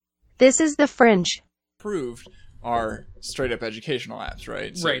This is the Fringe. Proved are straight up educational apps,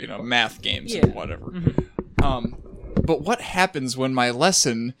 right? So, Right. you know, math games and whatever. But what happens when my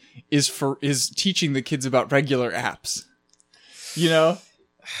lesson is teaching the kids about regular apps? You know?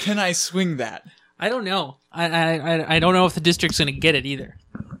 Can I swing that? I don't know. I don't know if the district's going to get it either.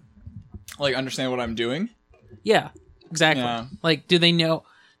 Like, understand what I'm doing? Yeah, exactly. Yeah. Like, do they know?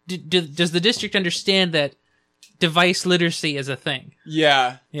 Does the district understand that device literacy is a thing?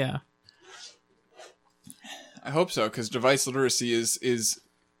 Yeah. Yeah. I hope so, because device literacy is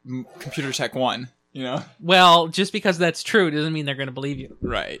computer tech 1, you know? Well, just because that's true doesn't mean they're going to believe you.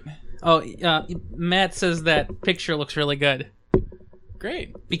 Right. Oh, Matt says that picture looks really good.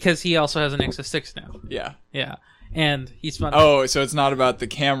 Great. Because he also has an Nexus 6 now. Yeah. Yeah. And he's fun. Oh, so it's not about the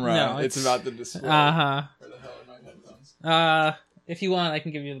camera. No, it's about the display. Uh-huh. Where the hell are my headphones? If you want, I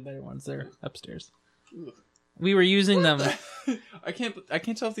can give you the better ones. They're upstairs. We were using them. I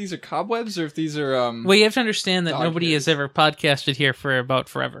can't tell if these are cobwebs or if these are Well, you have to understand that dog nobody hairs. has ever podcasted here for about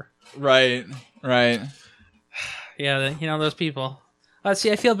forever. Right. Yeah, those people.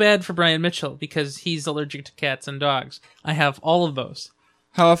 See, I feel bad for Brian Mitchell because he's allergic to cats and dogs. I have all of those.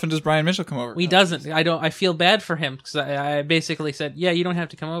 How often does Brian Mitchell come over? He doesn't. I feel bad for him because I basically said, yeah, you don't have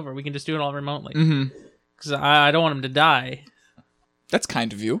to come over. We can just do it all remotely. Because I don't want him to die. That's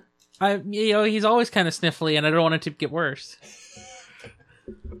kind of you. He's always kind of sniffly, and I don't want it to get worse.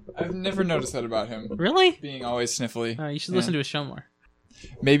 I've never noticed that about him. Really? Being always sniffly. You should listen to his show more.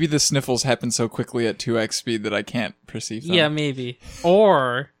 Maybe the sniffles happen so quickly at 2x speed that I can't perceive them. Yeah, maybe.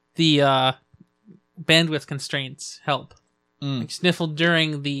 Or the bandwidth constraints help. Like sniffle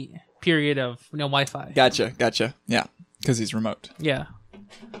during the period of no Wi-Fi. Gotcha. Yeah, because he's remote. Yeah.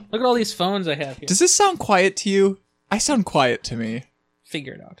 Look at all these phones I have here. Does this sound quiet to you? I sound quiet to me.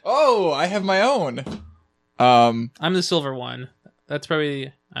 Figure it out. Oh, I have my own. I'm the silver one. That's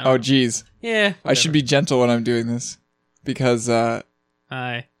probably... Oh, geez. Yeah. I should be gentle when I'm doing this. Because I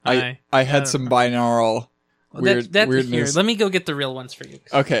had some binaural weirdness. Here, let me go get the real ones for you.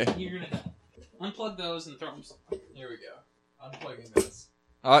 Okay. You're gonna unplug those and throw them somewhere. Here we go. Unplugging this.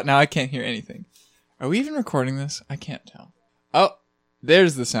 Oh, now I can't hear anything. Are we even recording this? I can't tell. Oh,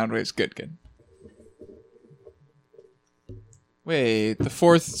 there's the sound waves. Good. Wait, the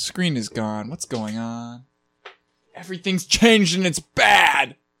fourth screen is gone. What's going on? Everything's changed and it's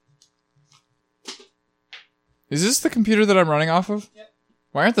bad! Is this the computer that I'm running off of? Yep.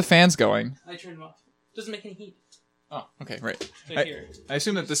 Why aren't the fans going? I turned them off. Doesn't make any heat. Oh, okay, right. Right here. I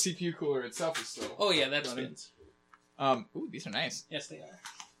assume that the CPU cooler itself is still... Oh yeah, that spins. Ooh, these are nice. Yes, they are.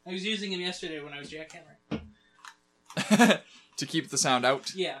 I was using them yesterday when I was jackhammering. To keep the sound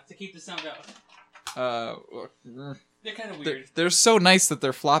out? Yeah, to keep the sound out. They're kind of weird. They're so nice that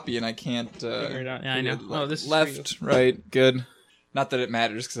they're floppy and I can't... Figure it out. Yeah, I know. Oh, this is left, right, good. Not that it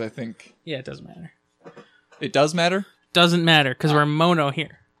matters, because I think... Yeah, it doesn't matter. It does matter? Doesn't matter, because we're mono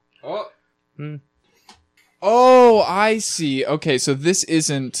here. Oh. Oh, I see. Okay, so this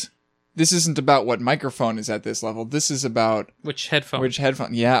isn't about what microphone is at this level. This is about... Which headphone? Which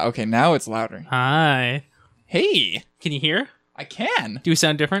headphone. Yeah, okay, now it's louder. Hi. Hey! Can you hear? I can. Do we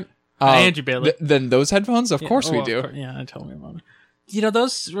sound different? Andrew Bailey. Then those headphones? Of course we do. Yeah, tell me about it. You know,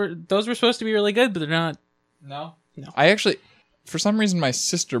 those were supposed to be really good, but they're not. No. I actually, for some reason, my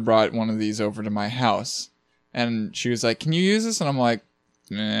sister brought one of these over to my house, and she was like, "Can you use this?" And I'm like,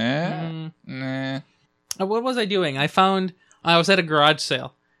 nah. What was I doing? I was at a garage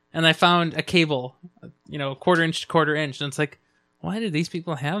sale, and I found a cable, quarter inch to quarter inch, and it's like, why do these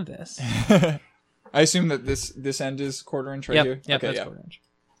people have this? I assume that this end is quarter inch right here? Yep, that's quarter inch.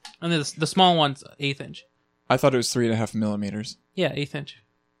 And the small one's 1/8 inch. I thought it was 3.5 millimeters. Yeah, 1/8 inch.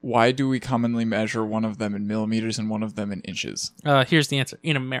 Why do we commonly measure one of them in millimeters and one of them in inches? Here's the answer.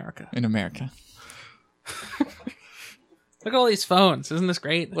 In America. In America. Look at all these phones. Isn't this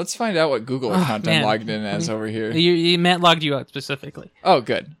great? Let's find out what Google account I'm logged in as over here. Matt logged you out specifically. Oh,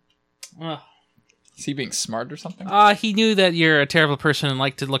 good. Ugh. Is he being smart or something? He knew that you're a terrible person and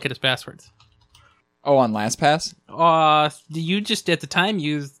liked to look at his passwords. Oh, on LastPass? You just at the time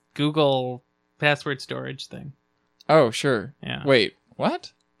used Google password storage thing. Oh, sure. Yeah. Wait,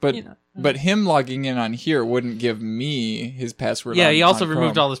 what? But him logging in on here wouldn't give me his password. Yeah, he also on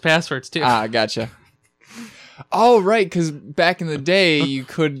removed Chrome. all his passwords too. Gotcha. Oh, right, because back in the day, you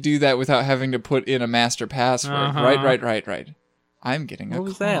could do that without having to put in a master password. Right. I'm getting a call. What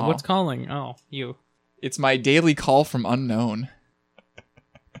was that? What's calling? Oh, you. It's my daily call from unknown.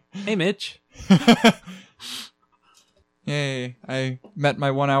 Hey, Mitch. Yay, I met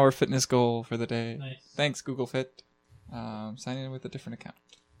my 1 hour fitness goal for the day. Nice. Thanks, Google Fit. Sign in with a different account.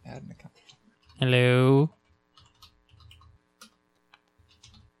 Add an account. Hello.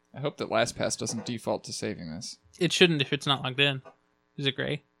 I hope that LastPass doesn't default to saving this. It shouldn't if it's not logged in. Is it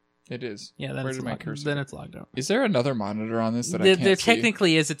gray? It is. Yeah, then, Where it's, did my logged, cursor then go? it's logged out. Is there another monitor on this that I can't There see?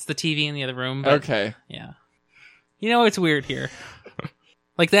 technically is. It's the TV in the other room. But Okay. yeah. You know, it's weird here.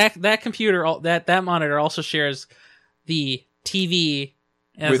 Like that computer, that monitor also shares the TV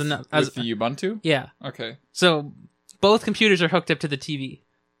as with the Ubuntu? Yeah. Okay. So both computers are hooked up to the TV.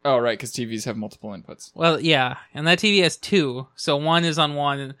 Oh, right, because TVs have multiple inputs. Well, yeah, and that TV has two, so one is on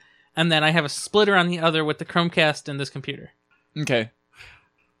one, and then I have a splitter on the other with the Chromecast and this computer. Okay.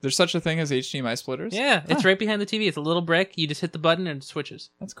 There's such a thing as HDMI splitters? Yeah, it's right behind the TV. It's a little brick. You just hit the button and it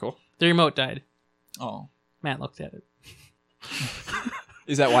switches. That's cool. The remote died. Oh. Matt looked at it.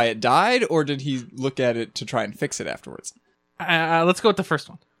 Is that why it died, or did he look at it to try and fix it afterwards? Let's go with the first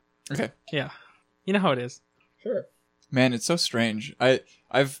one. Okay. Yeah. You know how it is. Sure. Man, it's so strange.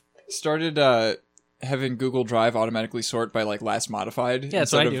 I've started having Google Drive automatically sort by like last modified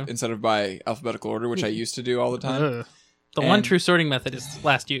that's what I do. Instead of by alphabetical order, which I used to do all the time. Ugh. The one true sorting method is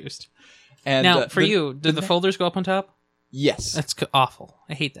last used. And now, for you, did the folders go up on top? Yes. That's awful.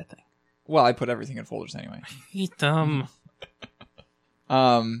 I hate that thing. Well, I put everything in folders anyway. I hate them.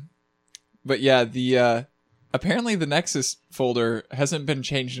 But yeah, the apparently the Nexus folder hasn't been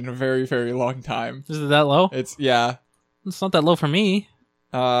changed in a very, very long time. Is it that low? It's not that low for me.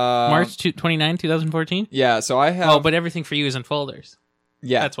 March 29, 2014? Yeah, so I have... Oh, but everything for you is in folders.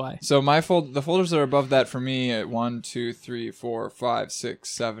 Yeah. That's why. So the folders that are above that for me at 1, 2, 3, 4, 5, 6,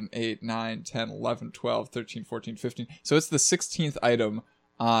 7, 8, 9, 10, 11, 12, 13, 14, 15. So it's the 16th item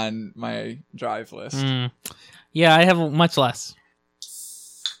on my drive list. Yeah, I have much less.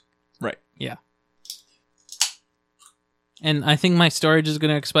 Right. Yeah. And I think my storage is going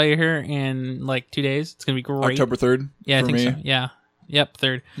to expire here in like 2 days. It's going to be great. October 3rd? Yeah, I think me. so. Yeah. Yep,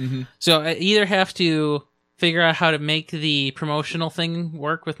 3rd. Mm-hmm. So I either have to figure out how to make the promotional thing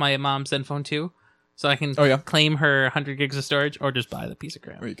work with my mom's Zenfone 2 so I can claim her 100 gigs of storage, or just buy the piece of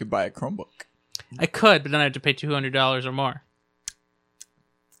crap. Or you could buy a Chromebook. I could, but then I have to pay $200 or more.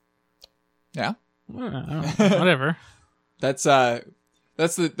 Yeah. Whatever. That's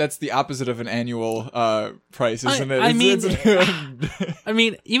the opposite of an annual price, isn't it? I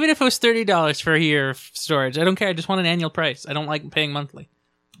mean, even if it was $30 for a year of storage, I don't care. I just want an annual price. I don't like paying monthly.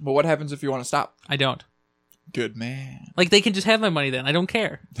 But what happens if you want to stop? I don't. Good man. Like, they can just have my money then. I don't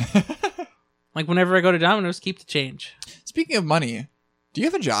care. Like, whenever I go to Domino's, keep the change. Speaking of money, do you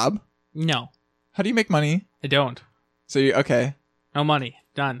have a job? No. How do you make money? I don't. So okay. No money.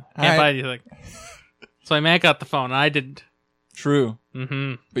 Done. Can't buy anything. So Matt got the phone, and I didn't. True.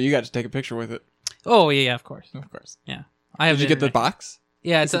 Mm-hmm. But you got to take a picture with it. Oh, yeah, of course. Of course. Yeah. I have. Did you get the box?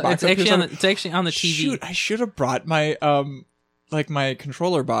 Yeah, it's actually on the TV. Shoot, I should have brought my my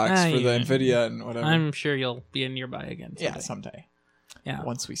controller box for the NVIDIA and whatever. I'm sure you'll be nearby again someday. Yeah, someday. Yeah.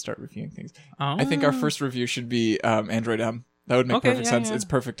 Once we start reviewing things. Oh. I think our first review should be Android M. That would make perfect sense. Yeah. It's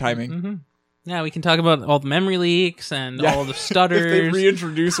perfect timing. Mm-hmm. Yeah, we can talk about all the memory leaks and all the stutters. If they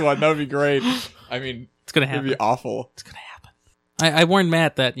reintroduce one, that would be great. I mean, it's going to happen. It'd be awful. It's going to happen. I warned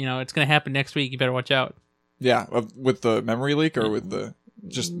Matt that, it's going to happen next week. You better watch out. Yeah, with the memory leak or with the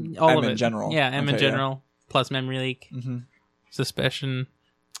just all M of in it. general? Yeah, M in general plus memory leak. Mm-hmm. Suspicion.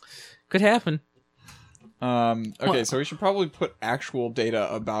 Could happen. Okay, so we should probably put actual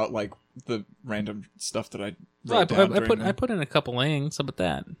data about like the random stuff that I wrote down. I put in a couple links about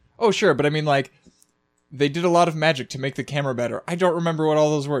that. Oh, sure, but I mean, like, they did a lot of magic to make the camera better. I don't remember what all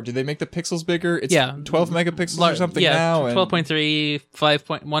those were. Did they make the pixels bigger? It's 12 megapixels or something now? Yeah, 12.3,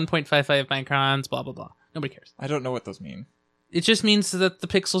 1.55 microns, blah, blah, blah. Nobody cares. I don't know what those mean. It just means that the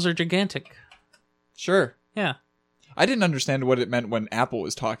pixels are gigantic. Sure. Yeah. I didn't understand what it meant when Apple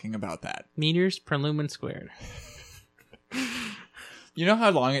was talking about that. Meters per lumen squared. You know how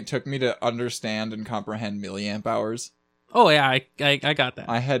long it took me to understand and comprehend milliamp hours? Oh, yeah, I got that.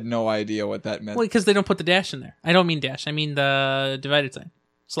 I had no idea what that meant. Well, because they don't put the dash in there. I don't mean dash. I mean the divided sign.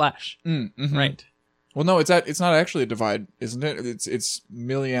 Slash. Mm-hmm. Right. Well, no, it's not actually a divide, isn't it? It's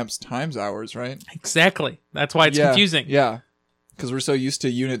milliamps times hours, right? Exactly. That's why it's confusing. Yeah. Because we're so used to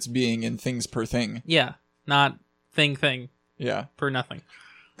units being in things per thing. Yeah. Not thing. Yeah. Per nothing.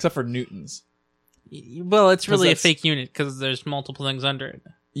 Except for newtons. Well, it's really a fake unit because there's multiple things under it.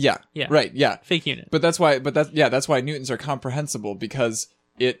 Yeah. Yeah. Right. Yeah. Fake unit. But that's why newtons are comprehensible, because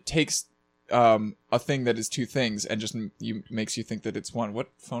it takes a thing that is two things and just makes you think that it's one. What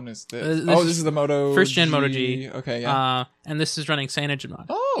phone is this? This is the Moto first gen Moto G. Okay. Yeah. And this is running CyanogenMod.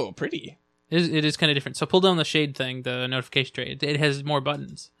 Oh, pretty. It is kind of different. So pull down the shade thing, the notification tray. It has more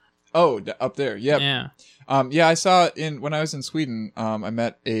buttons. Oh, up there. Yep. Yeah. Yeah. I saw when I was in Sweden. I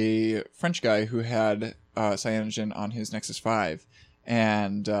met a French guy who had Cyanogen on his Nexus 5.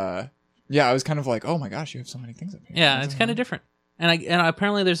 And yeah, I was kind of like, oh my gosh, you have so many things up here. Yeah, it's kind of different. And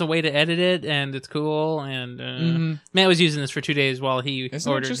apparently there's a way to edit it, and it's cool. And Matt was using this for 2 days while he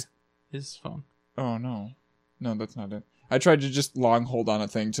ordered his phone. Oh no, that's not it. I tried to just long hold on a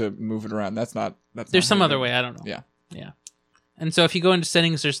thing to move it around. That's There's some other way. I don't know. Yeah. And so if you go into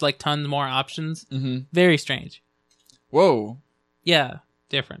settings, there's like tons more options. Mm-hmm. Very strange. Whoa. Yeah,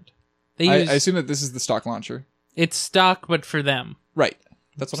 different. I assume that this is the stock launcher. It's stock, but for them. Right.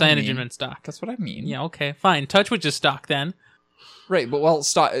 That's what I mean. CyanogenMod stock. That's what I mean. Yeah. Okay. Fine. TouchWiz is stock then. Right, but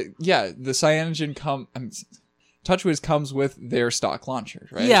stock. Yeah, the Cyanogen TouchWiz comes with their stock launcher,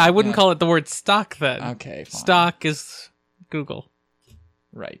 right? Yeah, I wouldn't call it the word stock then. Okay, fine. Stock is Google.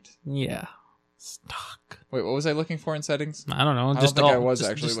 Right. Yeah. Stock. Wait, what was I looking for in settings? I don't know. Just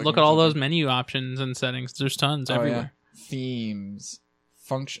look at all those menu options and settings. There's tons everywhere. Yeah. Themes,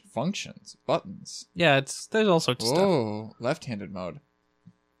 functions, buttons. Yeah, there's all sorts of stuff. Oh, left-handed mode.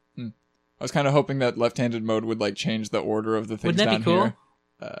 I was kind of hoping that left-handed mode would like change the order of the things down here. Wouldn't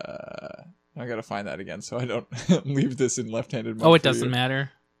that be cool? I gotta find that again so I don't leave this in left-handed mode. Oh, it doesn't matter.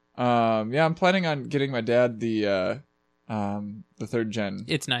 Yeah, I'm planning on getting my dad the 3rd gen.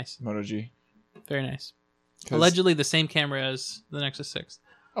 It's nice. Moto G. Very nice. Allegedly the same camera as the Nexus 6.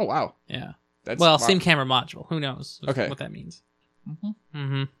 Oh wow. Yeah. Wow. Same camera module. Who knows what that means?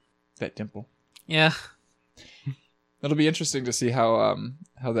 Mm-hmm. That dimple. Yeah. It'll be interesting to see how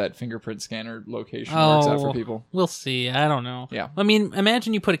that fingerprint scanner location works out for people. We'll see. I don't know. Yeah. I mean,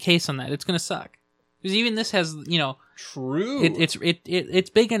 imagine you put a case on that. It's going to suck. Because even this has, True. It's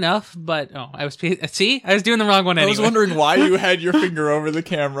big enough, but I was doing the wrong one anyway. I was wondering why you had your finger over the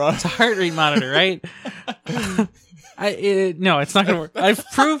camera. It's a heart rate monitor, right? No, it's not going to work. I've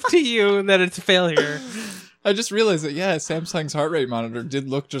proved to you that it's a failure. I just realized that Samsung's heart rate monitor did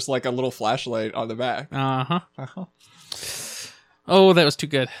look just like a little flashlight on the back. Oh, that was too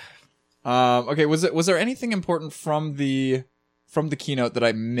good. Okay, was there anything important from the keynote that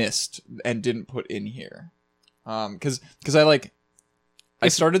I missed and didn't put in here? Because I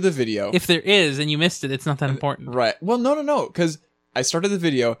started the video. If there is and you missed it, it's not that important. Right. Well, no, because I started the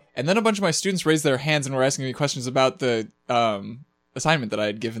video and then a bunch of my students raised their hands and were asking me questions about the assignment that I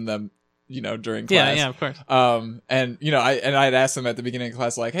had given them. During class. Yeah, of course. And I'd asked them at the beginning of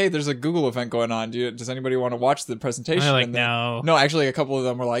class, like, hey, there's a Google event going on. Does anybody want to watch the presentation? They're like, no. No, actually, a couple of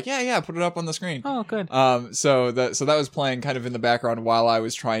them were like, yeah, put it up on the screen. Oh, good. So that was playing kind of in the background while I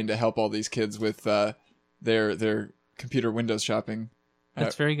was trying to help all these kids with their computer Windows shopping.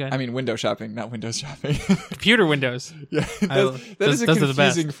 That's very good. I mean, window shopping, not Windows shopping. Computer Windows. Yeah, that is a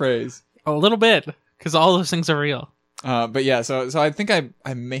confusing phrase. A little bit, because all those things are real. But yeah, so I think I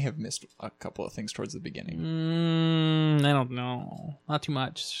may have missed a couple of things towards the beginning. I don't know. Not too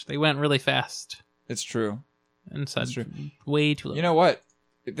much. They went really fast. It's true. And said way too little. You know what?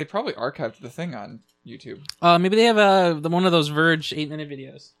 They probably archived the thing on YouTube. Maybe they have one of those Verge 8-minute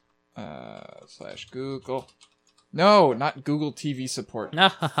videos. /Google. No, not Google TV support.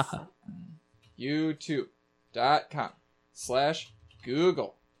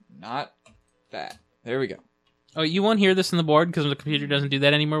 YouTube.com/Google. Not that. There we go. Oh, you won't hear this in the board because the computer doesn't do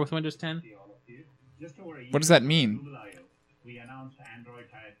that anymore with Windows 10? What does that mean?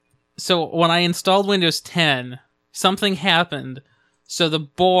 So when I installed Windows 10, something happened, so the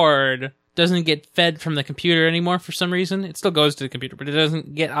board doesn't get fed from the computer anymore for some reason. It still goes to the computer, but it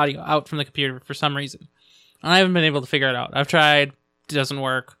doesn't get audio out from the computer for some reason. And I haven't been able to figure it out. I've tried. It doesn't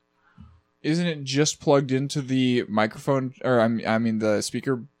work. Isn't it just plugged into the microphone, or I mean the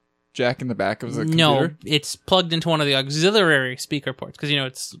speaker jack in the back of the computer? No, it's plugged into one of the auxiliary speaker ports because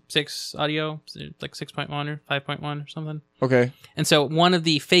it's 6 audio, like 6.1 or 5.1 or something. Okay. And so one of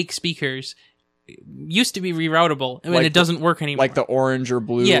the fake speakers used to be reroutable, and it doesn't work anymore. Like the orange or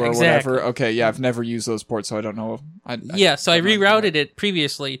blue or whatever. Okay, yeah, I've never used those ports, so I don't know. I rerouted it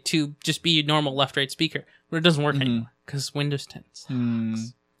previously to just be a normal left-right speaker, but it doesn't work anymore because Windows 10 sucks.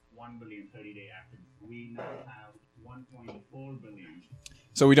 1 billion 30-day active. We now have 1.4 billion.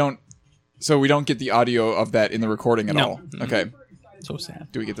 So we don't get the audio of that in the recording at all. Okay. So sad.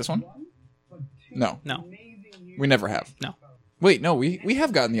 Do we get this one? No. No. We never have. No. Wait, no, we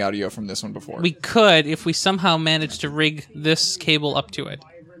have gotten the audio from this one before. We could if we somehow managed to rig this cable up to it.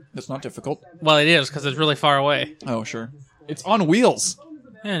 That's not difficult. Well, it is because it's really far away. Oh, sure. It's on wheels.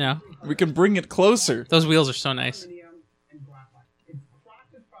 I know. We can bring it closer. Those wheels are so nice.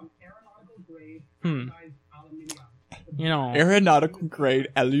 Aeronautical grade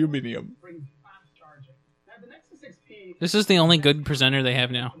aluminium. This is the only good presenter they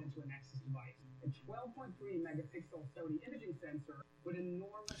have now.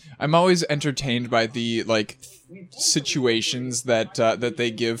 I'm always entertained by the situations that that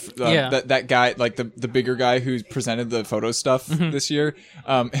they give Yeah. that guy, like the bigger guy who presented the photo stuff this year,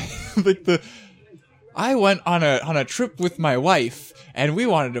 like I went on a trip with my wife and we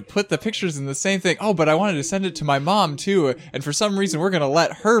wanted to put the pictures in the same thing. Oh, but I wanted to send it to my mom too, and for some reason we're gonna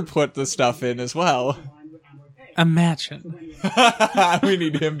let her put the stuff in as well. Imagine. We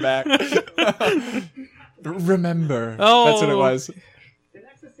need him back. Remember. Oh. That's what it was. The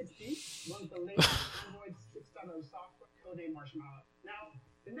Nexus 6P runs the latest Android 6.0 software codenamed Marshmallow. Now,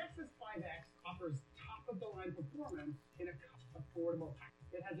 the Nexus 5X offers top-of-the-line performance in a affordable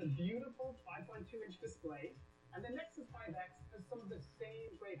package. It has a beautiful 5.2-inch display, and the Nexus 5X has some of the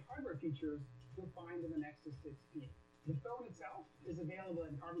same great hardware features you'll find in the Nexus 6P. The phone itself is available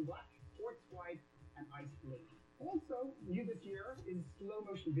in carbon black, quartz white, and ice blue. Also, new this year is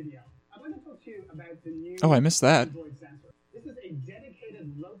slow-motion video. I'd like to talk to you about the new Oh, I missed that. Android sensor. This is a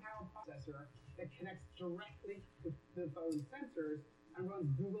dedicated low-power processor that connects directly to the phone's sensors and runs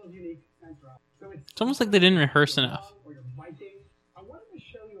Google's unique sensor app. So it's It's almost like they didn't rehearse enough. Or you're biking. I wanted to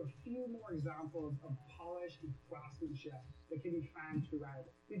show you a few more examples of polish and craftsmanship that can be found throughout.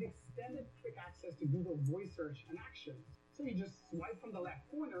 We've extended quick access to Google Voice Search and Actions. So you just swipe from the left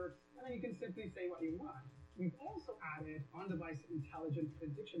corner, and then you can simply say what you want. We've also added on-device intelligent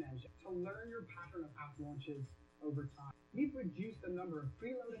prediction engine to learn your pattern of app launches over time. We've reduced the number of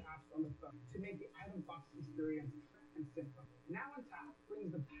preloaded apps on the phone to make the out-of-box experience quick and simple. Now on tap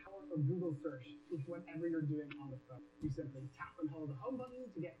brings the power of Google Search with whatever you're doing on the phone. You simply tap and hold the home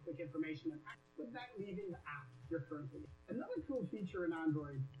button to get quick information and apps without leaving the app you're currently in. Another cool feature in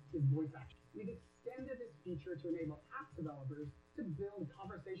Android is voice action. We've extended this feature to enable app developers to build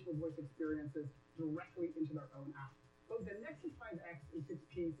conversational voice experiences directly into their own app. Both the Nexus 5X and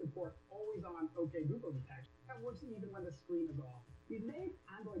 6P support always-on OK Google detection. That works even when the screen is off. We've made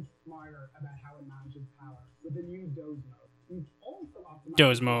Android smarter about how it manages power with the new Doze mode. We've also optimized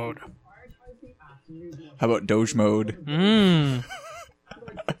Doze mode. to prioritize the app to use more. How about Doge mode? Mmm.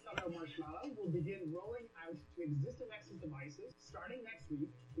 Android 6.0 Marshmallow will begin rolling out to existing Nexus devices starting next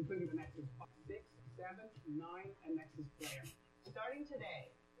week, including the Nexus 6, 7, 9, and Nexus Player. Starting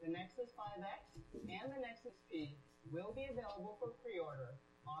today, the Nexus 5X and the Nexus P will be available for pre-order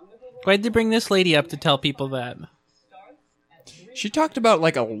on the Google. Why'd they bring this lady up to tell people that? Starts at 3 She talked about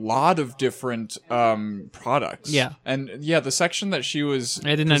like a lot of different products. Yeah. And yeah, the section that she was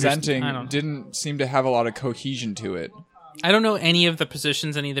I didn't understand- presenting I don't know. didn't seem to have a lot of cohesion to it. I don't know any of the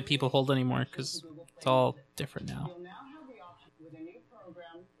positions any of the people hold anymore because it's all different now. You'll now have the option with a new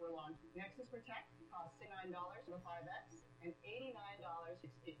program we're launching. Nexus Protect costs $69 for the 5X and $89 for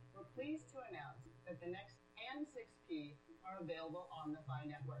 6P. We're pleased to announce that the Nexus and 6P are available on the Fi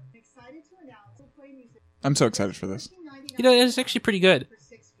Network. Excited to announce we'll play music. I'm so excited for this. You know, it's actually pretty good. For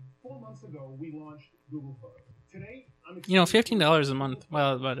 6 4 months ago, we launched Google Photos. Today, I'm You know, $15 a month.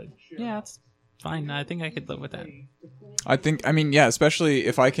 Well, but yeah, it's fine. I think I could live with that. I mean, yeah, especially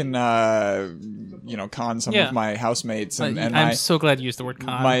if I can, con some Yeah. of my housemates and I'm my so glad you used the word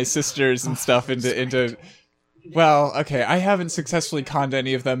con. my sisters and stuff into. Well, okay, I haven't successfully conned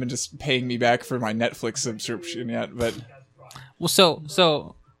any of them into just paying me back for my Netflix subscription yet, but Well,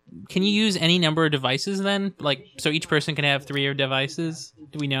 so can you use any number of devices then? Like, so each person can have 3 devices?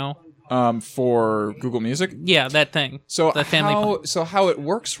 Do we know? for Google Music. Yeah, that thing. So the family plan. how it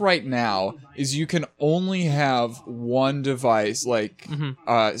works right now is you can only have one device, like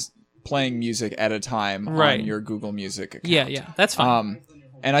playing music at a time Right. on your Google Music account. Yeah, that's fine.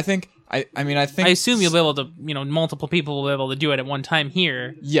 And I think I I assume you'll be able to, multiple people will be able to do it at one time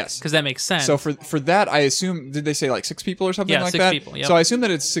here, yes, because that makes sense. so for that I assume, did they say like 6 people or something Yeah, like 6 that? people, yep. So I assume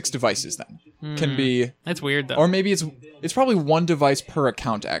that it's 6 devices then. Can be, that's weird though. or maybe it's probably one device per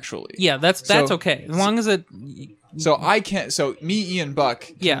account actually. Yeah, that's So- okay. As long as it. So I can't. So me, Ian,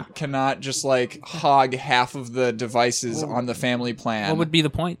 Buck, Yeah. cannot just like hog half of the devices on the family plan. What would be the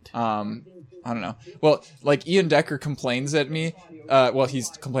point? I don't know. Well, like Ian Decker complains at me. Well, he's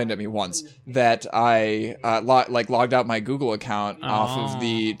complained at me once that I logged out my Google account off of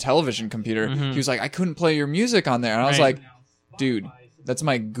the television computer. He was like, I couldn't play your music on there, and I was Right. like, dude, that's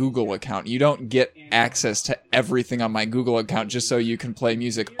my Google account. You don't get access to everything on my Google account just so you can play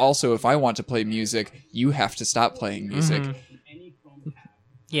music. Also, if I want to play music, you have to stop playing music.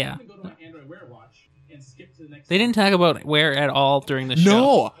 Yeah. Go to my Android Wear Watch and skip to the next. They didn't talk about Wear at all during the show. No.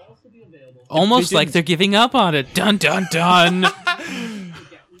 Also be available. Almost They like didn't. they're giving up on it. Dun dun dun.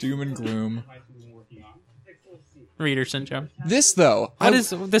 Doom and gloom. We've been working on. Pixel C. Reader syndrome. This though,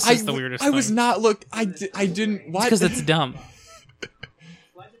 This is the weirdest I was thing. not I didn't. What? Because it's dumb.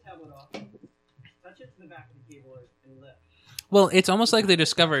 Slide the tablet off, touch it to the back of the keyboard, and lift. Well, it's almost like they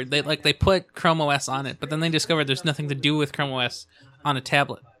discovered they put Chrome OS on it, but then they discovered there's nothing to do with Chrome OS on a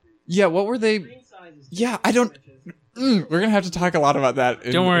tablet. Yeah, what were they? Yeah, I don't. We're gonna have to talk a lot about that.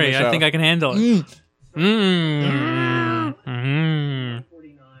 Don't worry, I think I can handle it.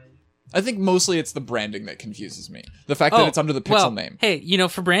 I think mostly it's the branding that confuses me. The fact that it's under the Pixel name. Hey,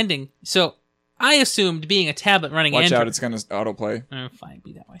 for branding, so I assumed being a tablet running Watch Android. out, it's gonna autoplay. Oh, fine,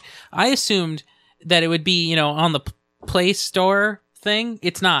 be that way. I assumed that it would be, on the Play Store thing.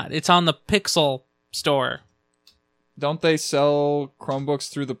 It's not. It's on the Pixel Store. Don't they sell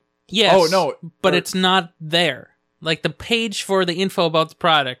Chromebooks through the... Yes. Oh, no. But it's not there. Like, the page for the info about the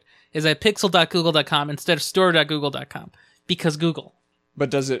product is at pixel.google.com instead of store.google.com. Because Google.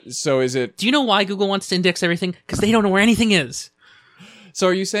 But does it... So is it... Do you know why Google wants to index everything? Because they don't know where anything is. So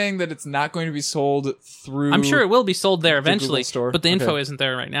are you saying that it's not going to be sold through... I'm sure it will be sold there eventually. Google Store? But the info isn't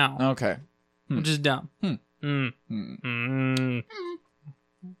there right now. Okay. Which is dumb.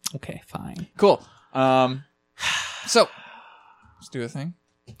 Okay, fine. Cool. So, let's do a thing.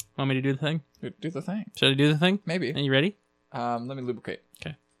 Want me to do the thing? Do the thing. Should I do the thing? Maybe. Are you ready? Let me lubricate.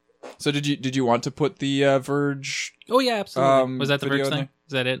 Okay. So did you want to put the Verge? Oh yeah, absolutely. Was that the video Verge thing?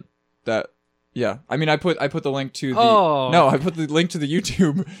 Is that it? Yeah. I mean, I put the link to the. Oh. No, I put the link to the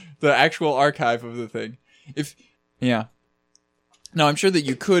YouTube, the actual archive of the thing. No, I'm sure that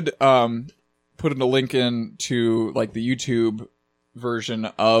you could put in a link in to like the YouTube version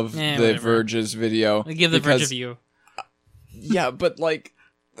of the whatever. Verge's video. Give the Verge a view. Yeah, but like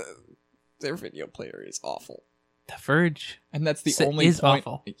their video player is awful. The Verge, and that's the it only is point.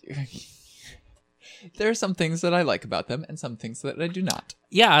 Awful. There are some things that I like about them, and some things that I do not.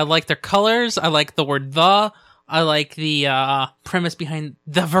 Yeah, I like their colors. I like the word "the." I like the premise behind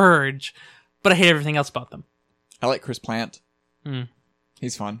The Verge, but I hate everything else about them. I like Chris Plant.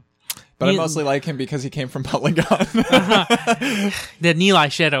 He's fun. But I mostly like him because he came from Polygon. The Neil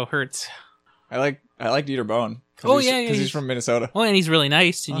eyeshadow hurts. I like Dieter Bohn. Because he's from Minnesota. Oh, and he's really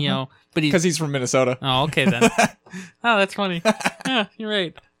nice, and, but because he's from Minnesota. Oh, okay then. Oh, that's funny. Yeah, you're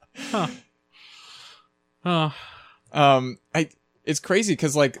right. Huh. Oh. It's crazy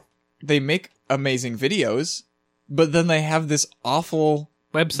because like they make amazing videos, but then they have this awful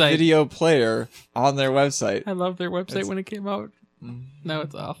website video player on their website. I loved their website when it came out. Now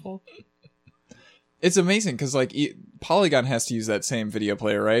it's awful. It's amazing because like Polygon has to use that same video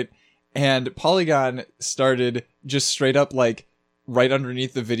player, right? And Polygon started just straight up like right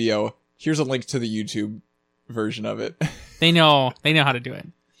underneath the video. Here's a link to the YouTube version of it. They know how to do it.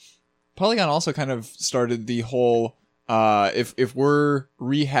 Polygon also kind of started the whole if we're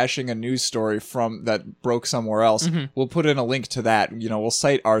rehashing a news story from that broke somewhere else, we'll put in a link to that. We'll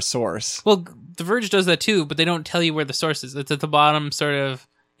cite our source. Well, The Verge does that too, but they don't tell you where the source is. It's at the bottom, sort of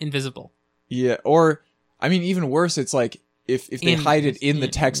invisible. Yeah, or I mean, even worse, it's like if they hide it in the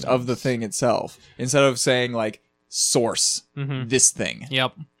text of the thing itself instead of saying like source this thing.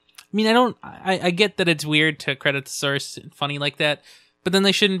 Yep. I mean, I get that it's weird to credit the source funny like that, but then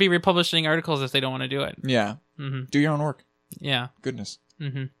they shouldn't be republishing articles if they don't want to do it. Yeah. Do your own work. Yeah. Goodness.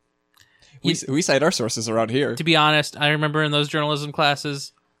 We cite our sources around here. To be honest, I remember in those journalism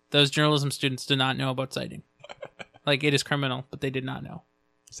classes, those journalism students did not know about citing. Like, it is criminal, but they did not know.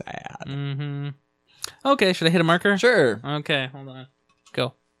 Sad. Okay, should I hit a marker? Sure. Okay, hold on.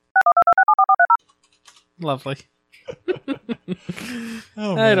 Go. Lovely.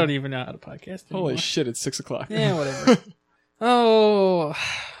 I don't even know how to podcast anymore. Holy shit, it's 6:00. Yeah, whatever. All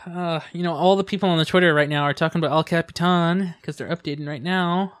the people on the Twitter right now are talking about El Capitan because they're updating right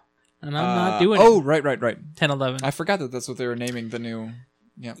now, and I'm not doing it. Oh, right. 10-11. I forgot that that's what they were naming the new...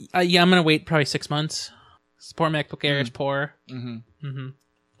 Yeah. I'm going to wait probably 6 months. Support MacBook Air is poor.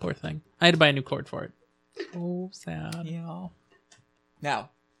 Poor thing. I had to buy a new cord for it. Oh, sad. Yeah. Now,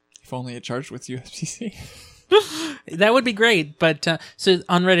 if only it charged with USB-C. That would be great, but so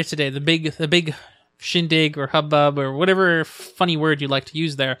on Reddit today, the big shindig or hubbub or whatever funny word you like to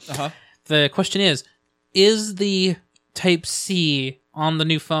use there. The question is the Type-C on the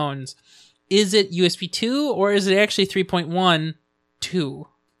new phones, is it USB 2 or is it actually 3.1 2?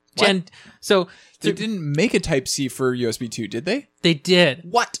 So they didn't make a Type-C for USB 2, did they? They did.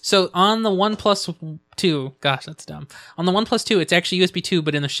 What? So on the OnePlus 2, gosh, that's dumb. On the OnePlus 2, it's actually USB 2,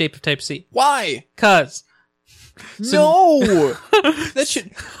 but in the shape of Type-C. Why? Cause. No!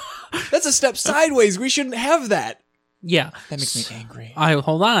 That's a step sideways. We shouldn't have that. Yeah. That makes me angry.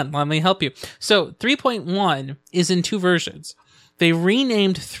 Hold on. Let me help you. So 3.1 is in two versions. They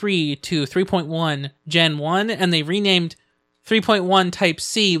renamed 3 to 3.1 Gen 1, and they renamed 3.1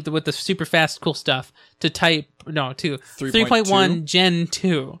 Type-C with the super fast cool stuff to 3.1 Gen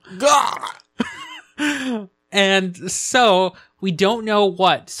 2. And so we don't know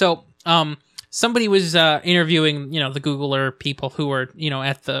what. So somebody was interviewing, the Googler people who were,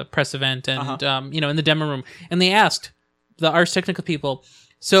 at the press event and, in the demo room. And they asked the Ars Technica people,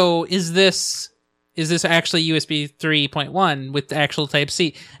 so is this actually USB 3.1 with the actual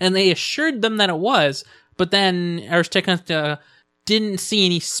Type-C? And they assured them that it was, but then Ars Technica didn't see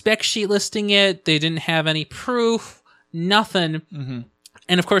any spec sheet listing it. They didn't have any proof, nothing. Mm-hmm.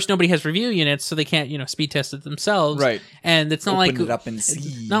 And of course, nobody has review units, so they can't, speed test it themselves. Right. And it's not Open it up and see.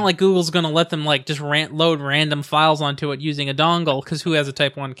 It's not like Google's going to let them just load random files onto it using a dongle, because who has a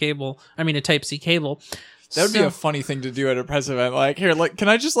Type-C cable? That would be a funny thing to do at a press event. Like, here, can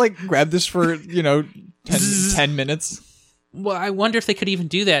I just grab this for 10 minutes? Well, I wonder if they could even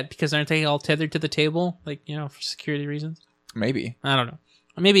do that, because aren't they all tethered to the table, for security reasons? Maybe. I don't know.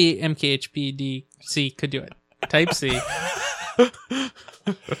 Maybe MKHPDC could do it. Type-C.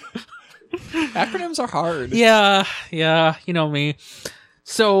 Acronyms are hard. Yeah, you know me.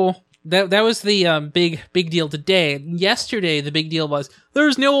 So that was the big deal today. Yesterday, the big deal was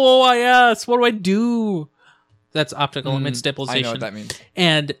there's no OIS. What do I do? That's optical image stabilization. I know what that means.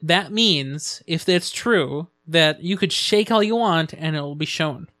 And that means, if that's true, that you could shake all you want and it will be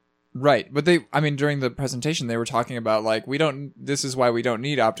shown. Right, but during the presentation, they were talking about this is why we don't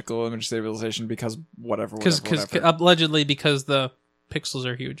need optical image stabilization because whatever. Allegedly because the pixels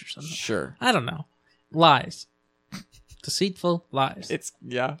are huge or something. Sure. I don't know. Lies. Deceitful lies.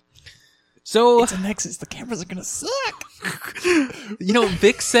 So it's a Nexus. The cameras are gonna suck.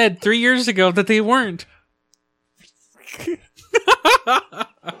 Vic said 3 years ago that they weren't.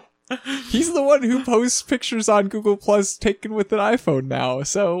 He's the one who posts pictures on Google Plus taken with an iPhone now,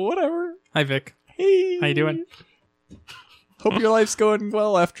 so whatever. Hi, Vic. Hey. How you doing? Hope your life's going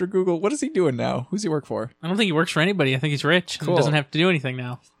well after Google. What is he doing now? Who's he work for? I don't think he works for anybody. I think he's rich. Cool. And doesn't have to do anything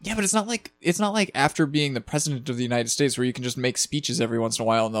now. Yeah, but it's not like after being the president of the United States where you can just make speeches every once in a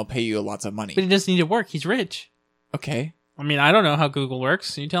while and they'll pay you lots of money. But he doesn't need to work. He's rich. Okay. I don't know how Google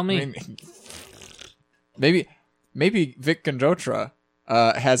works. You tell me. Maybe Vic Gondotra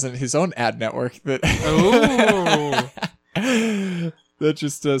has his own ad network that that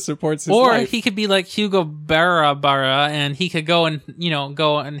just supports his life. He could be like Hugo Barra, and he could go and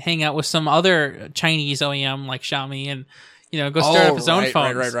hang out with some other Chinese OEM like Xiaomi, and go start up his own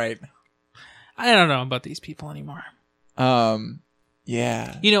phones. Right. I don't know about these people anymore.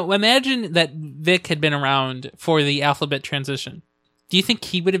 Yeah. Imagine that Vic had been around for the Alphabet transition. Do you think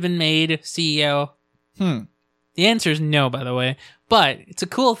he would have been made CEO? The answer is no, by the way. But it's a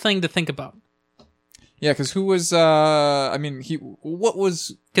cool thing to think about. Yeah, because who was, what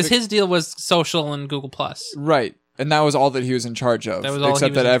was... Because his deal was social and Google+. Right. And that was all that he was in charge of. That was all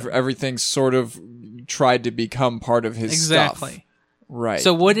except that everything sort of tried to become part of his stuff. Exactly. Right.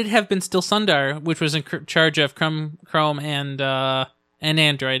 So would it have been still Sundar, which was in charge of Chrome and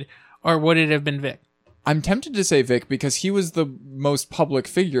Android, or would it have been Vic? I'm tempted to say Vic because he was the most public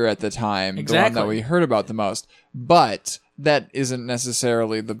figure at the time, the one that we heard about the most. But that isn't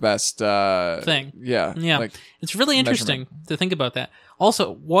necessarily the best thing. Yeah. It's really interesting to think about that.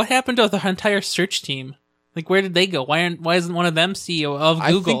 Also, what happened to the entire search team? Where did they go? Why isn't one of them CEO of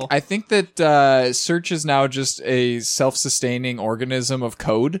Google? I think that search is now just a self-sustaining organism of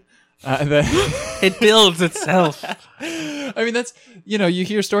code. It builds itself. That's, you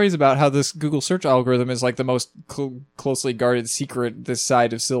hear stories about how this Google search algorithm is like the most closely guarded secret this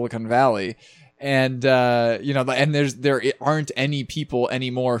side of Silicon Valley. And, and there aren't any people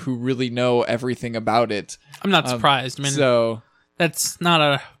anymore who really know everything about it. I'm not surprised. So that's not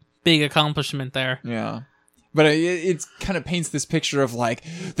a big accomplishment there. Yeah. But it kind of paints this picture of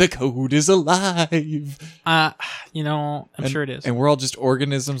the code is alive. I'm sure it is. And we're all just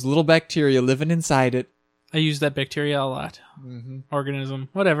organisms, little bacteria living inside it. I use that bacteria a lot. Mm-hmm. Organism,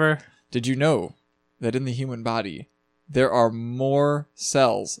 whatever. Did you know that in the human body, there are more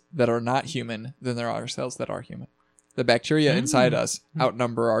cells that are not human than there are cells that are human? The bacteria inside us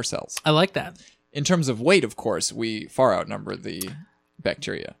outnumber our cells. I like that. In terms of weight, of course, we far outnumber the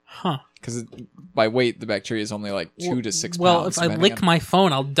bacteria. Huh. Because by weight, the bacteria is only 2 to 6 pounds. Well, if I lick my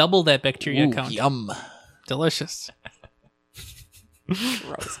phone, I'll double that bacteria count. Yum. Delicious.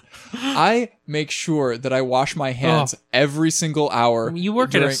 Gross. I make sure that I wash my hands every single hour. You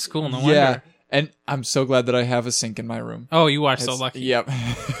work at a school, no wonder. Yeah, and I'm so glad that I have a sink in my room. Oh, you are so lucky. Yep.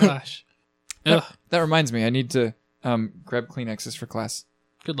 Gosh. That reminds me, I need to grab Kleenexes for class.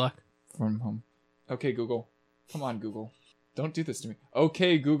 Good luck. From home. Okay, Google. Come on, Google. Don't do this to me.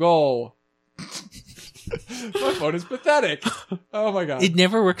 Okay, Google. My phone is pathetic. Oh my god. It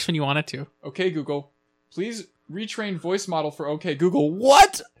never works when you want it to. Okay, Google. Please retrain voice model for OK Google.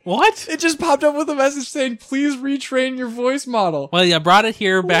 What? What? It just popped up with a message saying, please retrain your voice model. Well, you brought it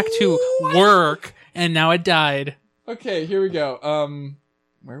here back to work, and now it died. Okay, here we go.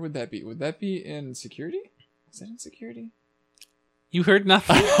 Where would that be? Would that be in security? Is that in security? You heard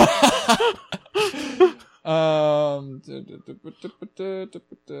nothing.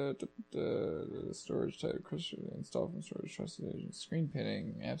 Storage type, install from storage, trusted agent, screen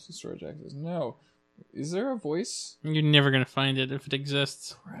pinning, apps and storage access. No. Is there a voice? You're never going to find it if it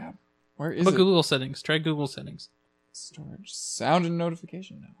exists. Crap. Where is But it? Google settings. Try Google settings. Storage, sound and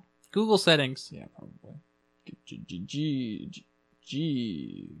notification. No. Google settings. Yeah, probably.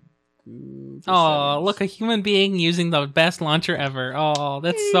 Google Oh, settings. look, a human being using the best launcher ever. Oh,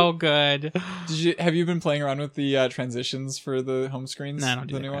 that's so good. Have you been playing around with the transitions for the home screens? No, I don't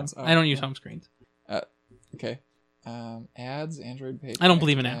do the that new crap. ones. Oh, I don't use home screens. Okay. Ads, Android page. I don't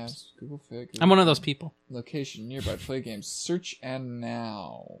believe in apps. Google Fit. I'm one of those people. Location, nearby, play games. Search and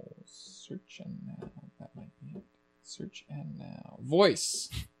now. Search and now. That might be it. Search and now. Voice.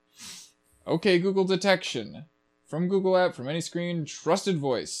 Okay, Google detection. From Google app, from any screen, trusted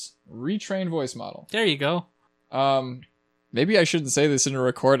voice. Retrain voice model. There you go. Maybe I shouldn't say this in a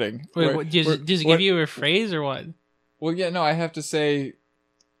recording. Wait, what, does it give you a phrase or what? Well, yeah, no, I have to say,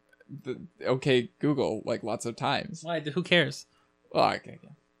 okay, Google, like lots of times. Why? Who cares? Oh, okay, yeah.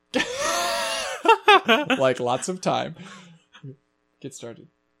 Like lots of time. Get started.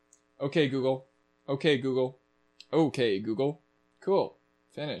 Okay, Google. Okay, Google. Okay, Google. Cool.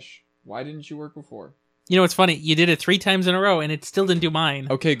 Finish. Why didn't you work before? You know what's funny? You did it 3 times in a row, and it still didn't do mine.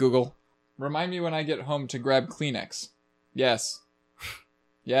 Okay, Google. Remind me when I get home to grab Kleenex. Yes.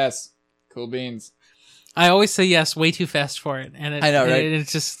 Yes. Cool beans. I always say yes way too fast for it, and I know, right?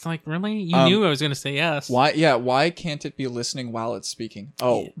 It's just like, really? You knew I was going to say yes. Why? Yeah. Why can't it be listening while it's speaking?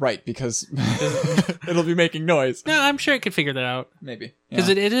 Oh, right, because it'll be making noise. No, I'm sure it could figure that out. Maybe Because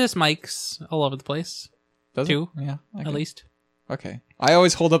it is mics all over the place. Does Two, it? Yeah, at least. Okay. I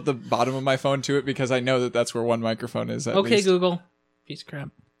always hold up the bottom of my phone to it because I know that that's where one microphone is. At Okay, least. Google. Piece of crap.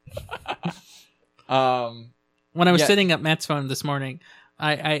 When I was setting up Matt's phone this morning,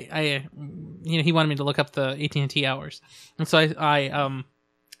 I he wanted me to look up the AT&T hours, and so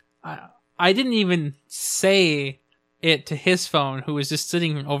I didn't even say it to his phone, who was just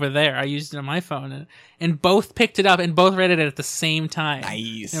sitting over there. I used it on my phone, and both picked it up and both read it at the same time.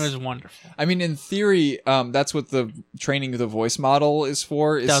 Nice. It was wonderful. I mean, in theory, that's what the training of the voice model is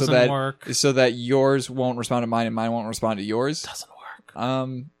for. Is Doesn't work. So that yours won't respond to mine and mine won't respond to yours. Doesn't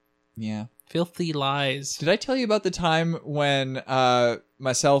work. Yeah. Filthy lies. Did I tell you about the time when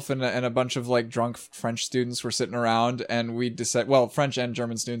myself and a bunch of like drunk French students were sitting around and we decided, well, French and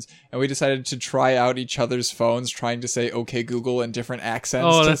German students, and we decided to try out each other's phones, trying to say "Okay Google" in different accents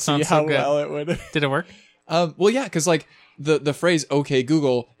Oh, to that see sounds how so good. well it would. Did it work? Well, yeah, because like the phrase "Okay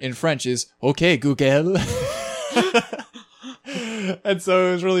Google" in French is "Okay Google." And so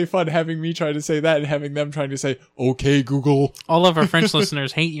it was really fun having me try to say that and having them trying to say "Okay Google." All of our French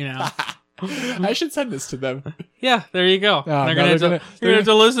listeners hate you now. I should send this to them. Yeah, there you go. Oh, they're no, gonna have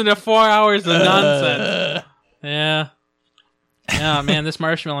to listen to 4 hours of nonsense. Yeah. Yeah, man, this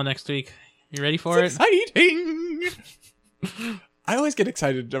marshmallow next week. You ready for It's exciting. I always get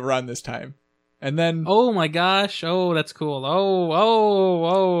excited around this time. And then Oh my gosh. Oh, that's cool.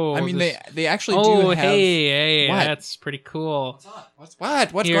 Oh. I mean This- they actually Oh, do have hey, What? that's pretty cool. What's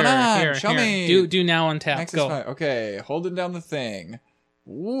What's Here, going on? here, Show here. me. Do now on tap. Access Go. file. Okay, holding down the thing.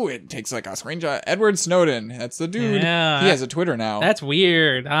 Ooh, it takes like a screenshot. Edward Snowden. That's the dude. Yeah, He has a Twitter now. That's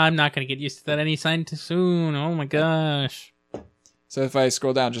weird. I'm not going to get used to that anytime soon. Oh my gosh. So if I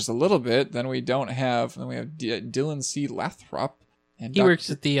scroll down just a little bit, then we have Dylan C. Lathrop. And He works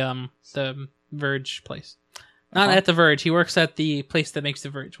at the Verge place. Not at the Verge. He works at the place that makes the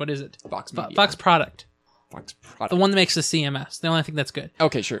Verge. What is it? Fox Media. Fox Product. Fox Product. The one that makes the CMS. The only thing that's good.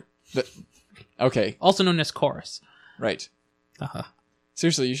 Okay, sure. Okay, Also known as Chorus. right. Uh-huh.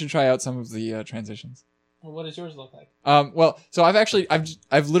 Seriously, you should try out some of the transitions. Well, what does yours look like? Well, so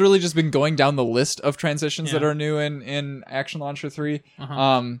I've literally just been going down the list of transitions that Yeah. are new in Action Launcher 3.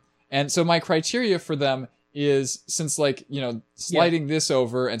 Uh-huh. And so my criteria for them is, since like, sliding this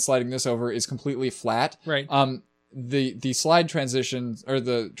over and sliding this over is completely flat. Right. The slide transitions or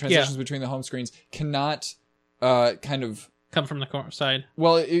the transitions between the home screens cannot kind of, Come from the side.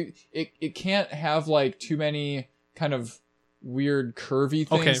 well, it can't have like too many kind of weird curvy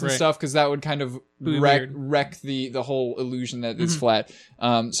things and right. stuff, because that would kind of Be wreck weird. the whole illusion that it's flat.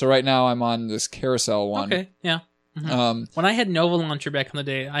 So right now I'm on this carousel one. Okay, yeah. When I had Nova Launcher back in the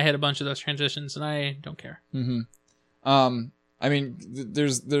day, I had a bunch of those transitions, and I don't care. I mean,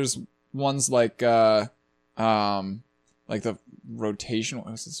 there's ones like like the rotation.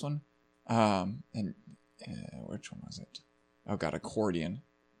 What was this one? And which one was it? Oh god, accordion.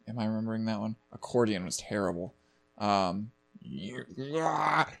 Am I remembering that one? Accordion was terrible.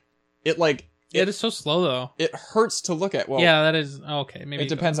 It like It is so slow though. it hurts to look at. Well, Yeah, that is okay. Maybe it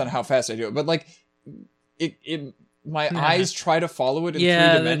depends on how fast I do it, but like my eyes try to follow it in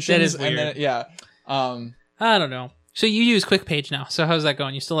 3 dimensions. That is and weird. then I don't know. So you use Quick Page now. So how's that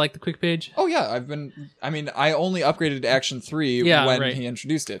going? You still like the Quick Page? oh yeah, I only upgraded to Action 3 Yeah, when right. he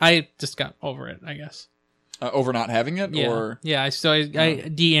introduced it. I just got over it, I guess. Over not having it, Yeah, or yeah. I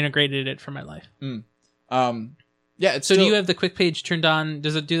de-integrated it from my life. yeah. It's So still, do you have the Quick Page turned on?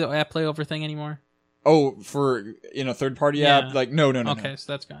 Does it do the app layover thing anymore? for third party Yeah. app? Like no. Okay,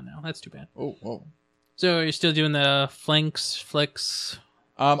 so that's gone now. That's too bad. Oh whoa. So you're still doing the flicks?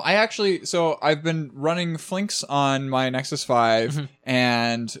 I've been running Flinks on my Nexus 5 Mm-hmm.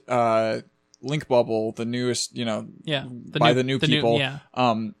 and Link Bubble, the newest, Yeah, the new people, yeah,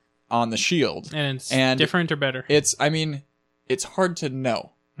 on the Shield. and it's And different or better. It's hard to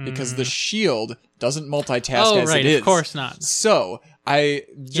know because the Shield doesn't multitask Oh, as right, it is. of course not. So I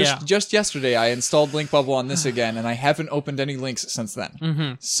Yeah. just yesterday I installed Link Bubble on this again, and I haven't opened any links since then.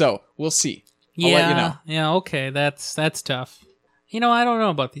 Mm-hmm. So we'll see. Yeah, I'll let you know. yeah. Okay, that's tough. I don't know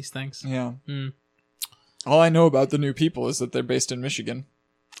about these things. Yeah. Mm. All I know about the new people is that they're based in Michigan.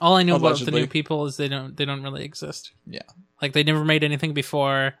 All I know about the Allegedly. new people is they don't really exist. Yeah. Like they never made anything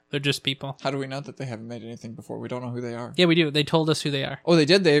before. They're just people. How do we know that they haven't made anything before? We don't know who they are. Yeah, we do. They told us who they are. Oh, they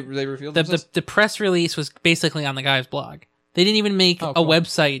did? They revealed themselves? The press release was basically on the guy's blog. They didn't even make Oh, a cool.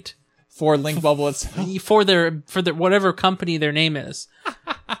 website For Link Bubble itself. for their whatever company their name is.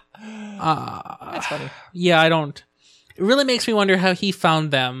 That's funny. Yeah, I don't. It really makes me wonder how he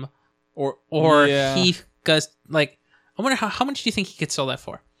found them, or yeah. he does. Like, I wonder how much do you think he could sell that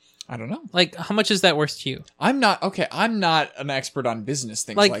for? I don't know. Like, how much is that worth to you? I'm not an expert on business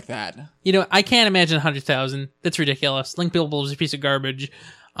things like that. I can't imagine 100,000. That's ridiculous. Link Billable is a piece of garbage.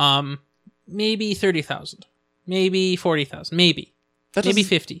 Maybe 30,000. Maybe 40,000. Maybe. Maybe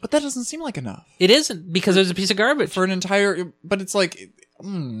 50. But that doesn't seem like enough. It isn't, because it's a piece of garbage. For an entire, but it's like,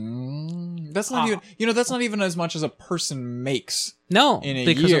 that's not even, that's not even as much as a person makes No, in a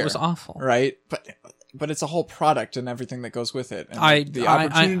because year. it was awful. Right? But it's a whole product and everything that goes with it. And the I-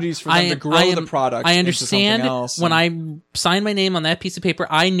 opportunities for I- them to grow I am- the product I into something understand else. when I sign my name on that piece of paper,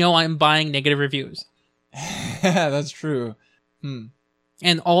 I know I'm buying negative reviews. That's true.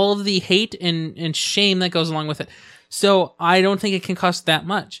 And all of the hate and shame that goes along with it. So I don't think it can cost that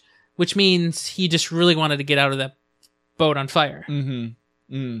much, which means he just really wanted to get out of that boat on fire.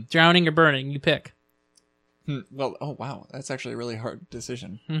 Drowning or burning, you pick. Well, oh wow, that's actually a really hard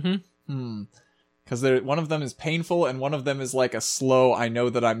decision. Mm-hmm. Because one of them is painful and one of them is like a slow, I know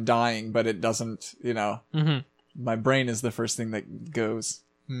that I'm dying, but it doesn't, my brain is the first thing that goes.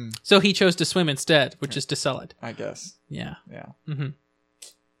 So he chose to swim instead, which is to sell it. I guess. Yeah. Yeah.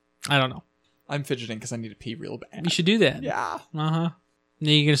 I don't know. I'm fidgeting because I need to pee real bad. You should do that. Yeah. Uh-huh. Are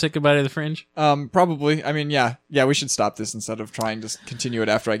you going to say goodbye to the Fringe? Probably. I mean, yeah. Yeah, we should stop this instead of trying to continue it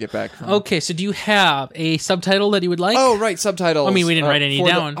after I get back. Okay, so do you have a subtitle that you would like? Oh, right, subtitles. I mean, we didn't write any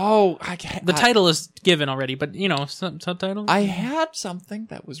down. I can't. The title is given already, but, subtitle? I had something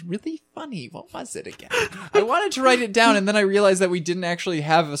that was really funny. What was it again? I wanted to write it down, and then I realized that we didn't actually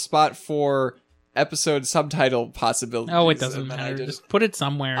have a spot for episode subtitle possibilities. Oh, it doesn't and then I matter. didn't- Just put it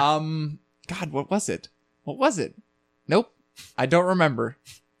somewhere. God, what was it? What was it? Nope. I don't remember.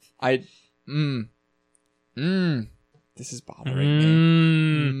 This is bothering me.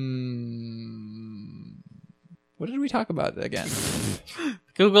 What did we talk about again?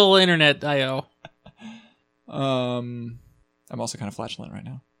 Google Internet I.O. I'm also kind of flatulent right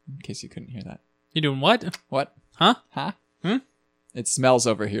now, in case you couldn't hear that. You doing what? What? Huh? Huh? It smells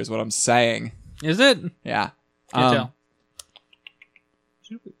over here is what I'm saying. Is it? Yeah. Can't tell.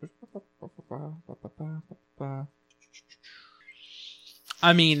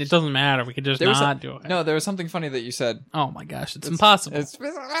 I mean, it doesn't matter. We could just not do it. No, there was something funny that you said. Oh my gosh, it's impossible. That's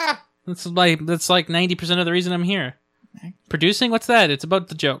like 90% of the reason I'm here. Producing? What's that? It's about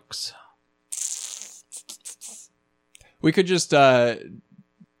the jokes. We could just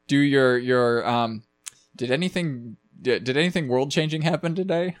do your did anything world changing happen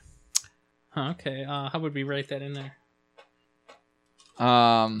today? Huh, okay. How would we write that in there?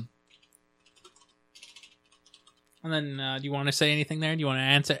 And then, do you want to say anything there? Do you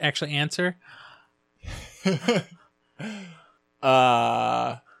want to actually answer?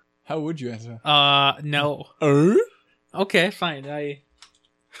 How would you answer? No. Okay, fine.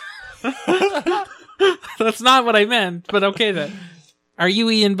 That's not what I meant, but okay then. Are you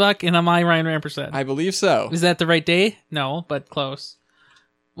Ian Buck and am I Ryan Rampersad? I believe so. Is that the right day? No, but close.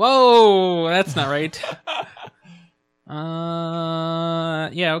 Whoa, that's not right.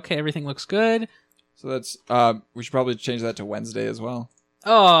 Yeah, okay, everything looks good. So that's we should probably change that to Wednesday as well.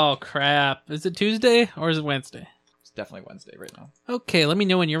 Oh, crap. Is it Tuesday or is it Wednesday? It's definitely Wednesday right now. Okay, let me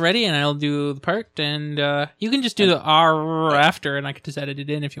know when you're ready and I'll do the part. And you can just do the R after and I can just edit it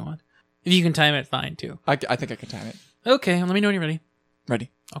in if you want. If you can time it, fine, too. I think I can time it. Okay, let me know when you're ready.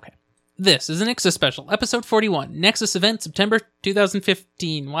 Ready. Okay. This is a Nexus special, episode 41, Nexus event, September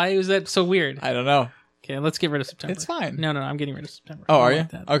 2015. Why was that so weird? I don't know. Okay, let's get rid of September. It's fine. No, I'm getting rid of September. Oh, I are don't you?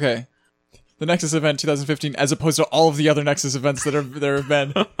 like that. Okay. The Nexus event 2015, as opposed to all of the other Nexus events that there have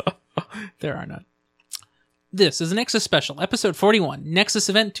been. There are none. This is a Nexus special, episode 41, Nexus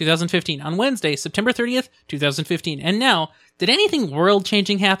event 2015, on Wednesday, September 30th, 2015. And now, did anything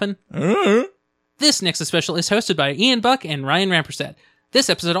world-changing happen? This Nexus special is hosted by Ian Buck and Ryan Rampersad. This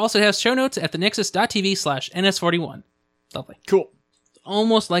episode also has show notes at thenexus.tv/ns41. Lovely. Cool.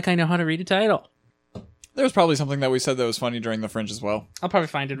 Almost like I know how to read a title. There was probably something that we said that was funny during the Fringe as well. I'll probably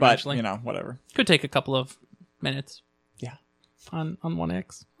find it But, eventually. whatever. Could take a couple of minutes. Yeah. On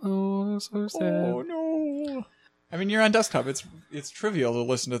 1X. Oh, so sad. Oh, no. I mean, you're on desktop. It's trivial to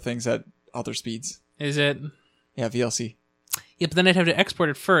listen to things at other speeds. Is it? Yeah, VLC. Yeah, but then I'd have to export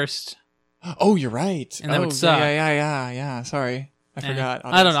it first. Oh, you're right. And that would suck. Yeah. Sorry. I forgot.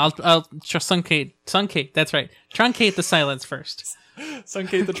 I don't know. I'll Sunkate. That's right. Truncate the silence first.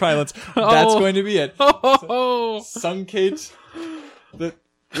 Sunkate the Trilence. That's going to be it. Oh. Sunkate the...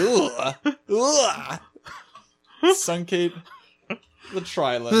 Sunkate the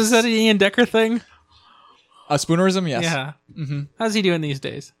Trilence. Is that an Ian Decker thing? A spoonerism, yes. Yeah. Mm-hmm. How's he doing these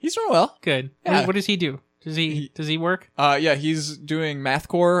days? He's doing well. Good. Yeah. What does he do? Does he work? Yeah, he's doing math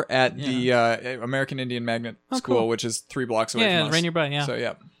core at the American Indian Magnet School, cool. which is 3 blocks away from us. right nearby, yeah. So,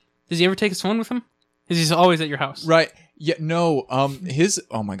 yeah. Does he ever take his phone with him? Is he always at your house? Right. Yeah, no,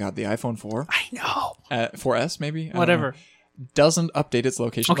 oh my god, the iPhone 4. I know. 4S, maybe? I don't Whatever. know, doesn't update its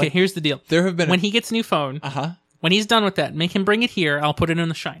location. Okay, here's the deal. There have been... When he gets a new phone, Uh-huh. when he's done with that, make him bring it here. I'll put it in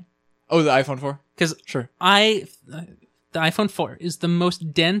the Shine. Oh, the iPhone 4? Because Sure. the iPhone 4 is the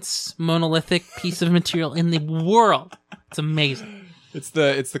most dense, monolithic piece of material in the world. It's amazing. It's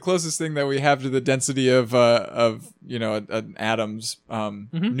the closest thing that we have to the density of an atom's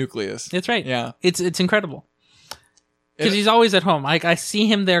nucleus. That's right. Yeah. It's incredible. Because he's always at home. I see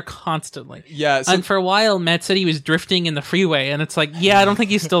him there constantly. Yeah. So, And for a while, Matt said he was drifting in the freeway, and it's like, yeah, I don't think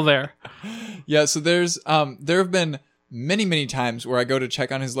he's still there. yeah. So there have been many times where I go to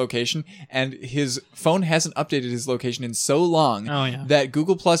check on his location, and his phone hasn't updated his location in so long that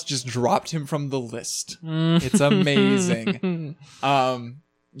Google Plus just dropped him from the list. It's amazing.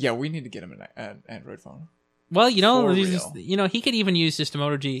 Yeah, we need to get him an Android phone. Well, For real. he could even use System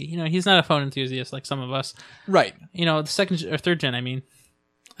Moto G. He's not a phone enthusiast like some of us. Right. The second or third gen, I mean.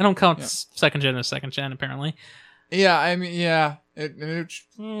 I don't count second gen as second gen, apparently. Yeah, I mean, yeah. It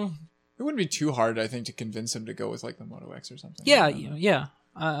wouldn't be too hard, I think, to convince him to go with like the Moto X or something. Yeah. Mm-hmm.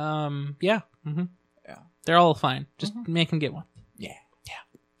 Yeah. They're all fine. Just make him get one. Yeah.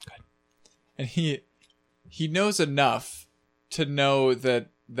 Good. And he knows enough to know that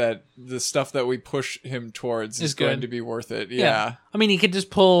the stuff that we push him towards is going to be worth it. Yeah. I mean, he could just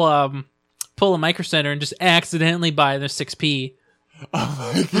pull a Micro Center and just accidentally buy the 6P.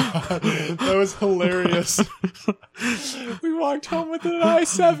 Oh my god, that was hilarious. We walked home with an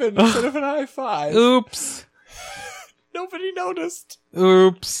i7 instead of an i5. Oops. Nobody noticed.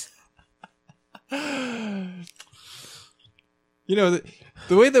 Oops.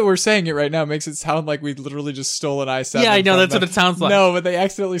 The way that we're saying it right now makes it sound like we literally just stole an i7. Yeah, I know, from that's them. what it sounds like. No, but they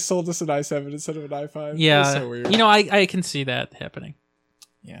accidentally sold us an i7 instead of an i5. Yeah. That's so weird. I can see that happening.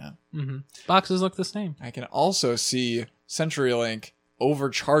 Yeah. Mm-hmm. Boxes look the same. I can also see CenturyLink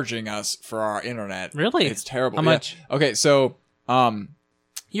overcharging us for our internet. Really? It's terrible. How much? Okay, so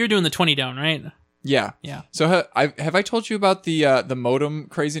You're doing the 20 down, right? yeah. Yeah. So have I told you about the modem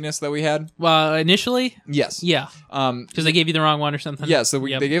craziness that we had? Well, initially, Yes. yeah, because they gave you the wrong one or something. Yeah, so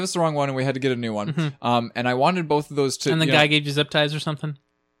Yep. they gave us the wrong one and we had to get a new one. And I wanted both of those to And the guy gave you zip ties or something.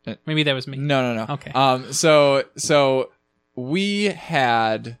 Maybe that was me. No. Okay. So we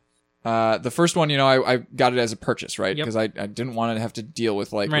had the first one, I got it as a purchase, right? Yep. Because I didn't want to have to deal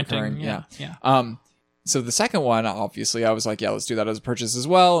with like Renting. recurring. Yeah. So the second one, obviously, I was like, yeah, let's do that as a purchase as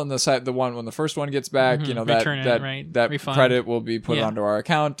well. And the one when the first one gets back, Return it, right. that Refund. credit will be put Yeah. onto our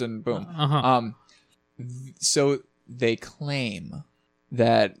account, and boom. So they claim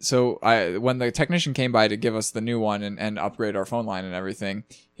that when the technician came by to give us the new one and upgrade our phone line and everything,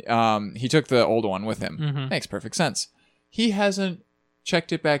 he took the old one with him. Makes perfect sense. He hasn't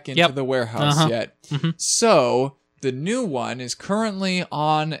checked it back into Yep. the warehouse yet. Mhm. So the new one is currently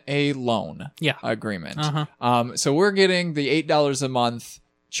on a loan Yeah. agreement. Uh-huh. So we're getting the $8 a month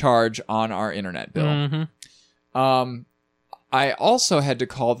charge on our internet bill. Mm-hmm. I also had to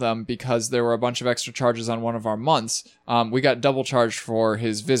call them because there were a bunch of extra charges on one of our months. We got double charged for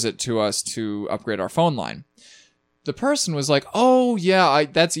his visit to us to upgrade our phone line. The person was like, "Oh yeah,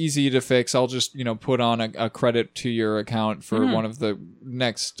 that's easy to fix. I'll just put on a credit to your account for one of the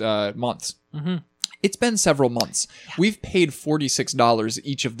next months." Mm-hmm. It's been several months. We've paid $46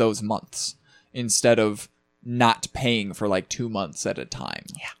 each of those months instead of not paying for like 2 months at a time.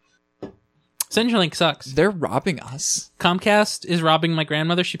 Yeah. CenturyLink sucks. They're robbing us. Comcast is robbing my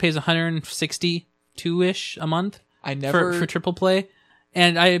grandmother. She pays $162-ish a month for triple play.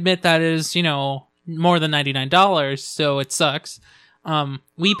 And I admit that is, more than $99, so it sucks.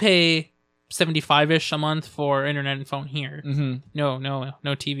 We pay $75-ish a month for internet and phone here. Mm-hmm.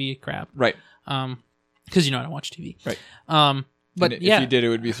 No TV crap. Right. Because I don't watch TV. Right. But and if you did, it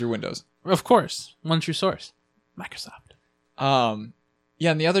would be through Windows. Of course. One true source. Microsoft. Yeah,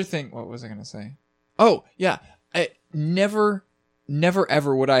 and the other thing, what was I going to say? Oh, yeah. I never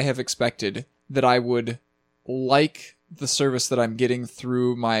ever would I have expected that I would like the service that I'm getting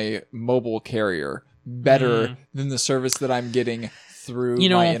through my mobile carrier better than the service that I'm getting through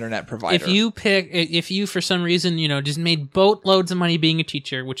my internet provider. If you for some reason, just made boatloads of money being a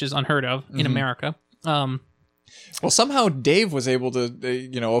teacher, which is unheard of in America. Well, somehow Dave was able to,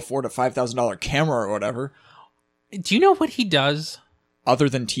 afford a $5,000 camera or whatever. Do you know what he does? Other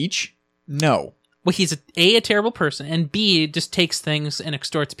than teach? No. Well, he's a terrible person, and B, just takes things and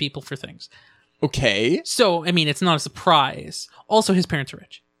extorts people for things. Okay. So, it's not a surprise. Also, his parents are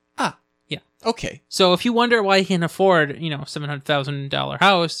rich. Ah. Yeah. Okay. So, if you wonder why he can afford, $700,000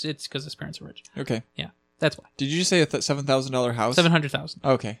 house, it's because his parents are rich. Okay. Yeah. That's why. Did you say a $7,000 house? $700,000.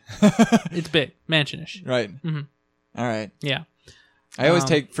 Okay. It's big. Mansionish. Right. Mm-hmm. All right. Yeah. I always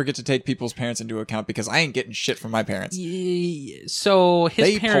forget to take people's parents into account because I ain't getting shit from my parents. So his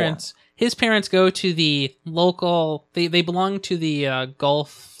They parents go to the local. They belong to the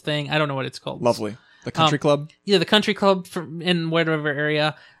golf thing. I don't know what it's called. Lovely. The country club. Yeah, the country club in whatever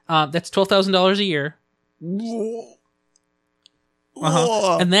area. That's $12,000 a year.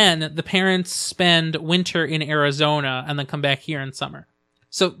 And then the parents spend winter in Arizona and then come back here in summer.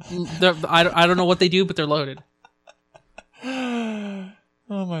 So I don't know what they do, but they're loaded. Oh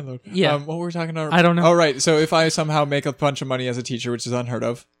my lord. Yeah. What were we talking about? I don't know. Oh, right. So if I somehow make a bunch of money as a teacher, which is unheard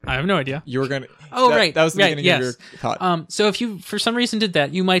of, I have no idea. you were going to... Right. That was the beginning yes. of your thought. So if you, for some reason, did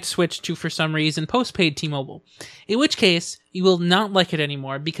that, you might switch to, for some reason, postpaid T-Mobile. In which case, you will not like it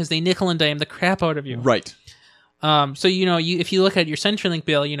anymore because they nickel and dime the crap out of you. Right. So, if you look at your CenturyLink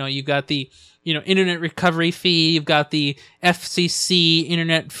bill, you've got the, internet recovery fee, you've got the FCC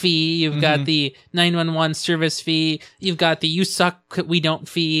internet fee, you've got the 911 service fee, you've got the you suck, we don't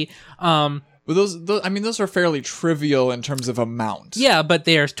fee. But those are fairly trivial in terms of amount. Yeah, but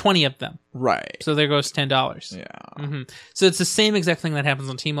there's 20 of them. Right. So there goes $10. Yeah. So it's the same exact thing that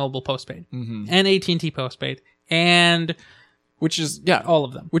happens on T-Mobile postpaid and AT&T postpaid and Which is, all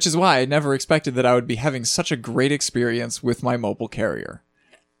of them. Which is why I never expected that I would be having such a great experience with my mobile carrier.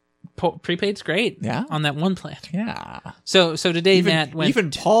 Prepaid's great. Yeah. On that one plan. Yeah. So today Matt went. Even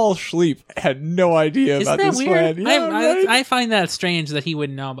Paul Schleep had no idea Isn't about that this weird? plan. Yeah, right? I find that strange that he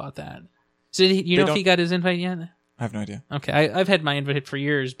wouldn't know about that. So did he, know if he got his invite yet? I have no idea. Okay, I've had my invite for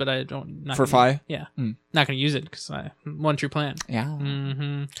years, but I don't. For Fi? Yeah. Not going to use it because one true plan.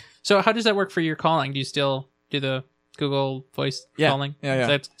 Yeah. So how does that work for your calling? Do you still do the Google Voice calling? Yeah. Is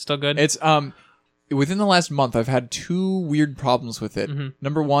that still good? It's within the last month, I've had 2 weird problems with it.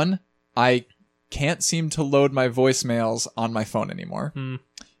 Number 1, I can't seem to load my voicemails on my phone anymore,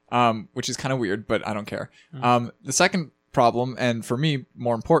 which is kind of weird, but I don't care. The second problem, and for me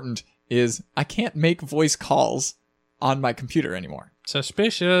more important, is I can't make voice calls on my computer anymore.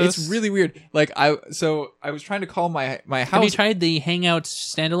 Suspicious. It's really weird. Like I was trying to call my house. Have you tried the Hangouts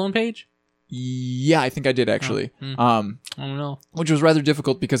standalone page? Yeah, I think I did actually. I don't know. Which was rather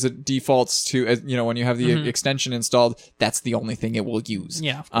difficult because it defaults to, when you have the extension installed, that's the only thing it will use.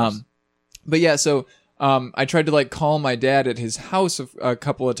 Yeah, of course. But yeah, so I tried to call my dad at his house a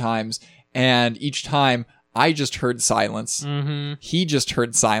couple of times, and each time I just heard silence. He just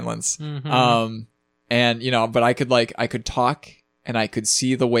heard silence. And but I could talk and I could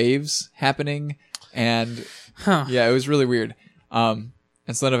see the waves happening, and yeah, it was really weird.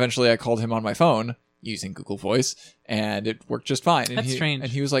 And so then eventually I called him on my phone using Google Voice, and it worked just fine. And That's strange.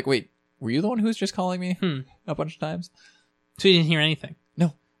 And he was like, "Wait, were you the one who was just calling me a bunch of times?" So you didn't hear anything?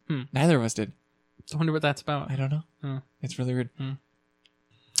 No, neither of us did. I wonder what that's about. I don't know. It's really weird.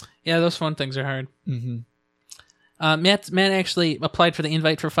 Yeah, those phone things are hard. Mm-hmm. Matt actually applied for the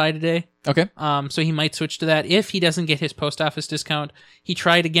invite for Fi today. Okay. So he might switch to that. If he doesn't get his post office discount, he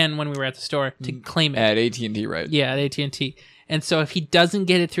tried again when we were at the store to claim it. At AT&T, right? Yeah, at AT&T. And so if he doesn't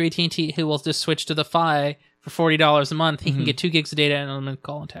get it through AT&T, he will just switch to the Fi for $40 a month. He can get 2 gigs of data and unlimited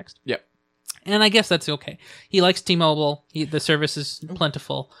call and text. Yep. And I guess that's okay. He likes T-Mobile. The service is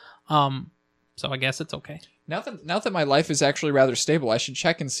plentiful. So I guess it's okay. Now that my life is actually rather stable, I should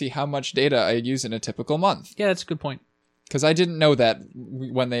check and see how much data I use in a typical month. Yeah, that's a good point. Because I didn't know that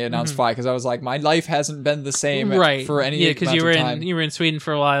when they announced Fi, because I was like, my life hasn't been the same for any amount of time. You were in Sweden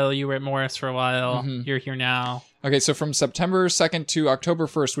for a while, you were at Morris for a while, you're here now. Okay, so from September 2nd to October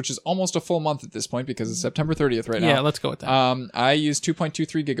 1st, which is almost a full month at this point, because it's September 30th right now. Yeah, let's go with that. I use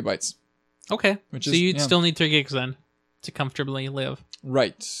 2.23 gigabytes. Okay, which so is, you'd still need 3 gigs then to comfortably live.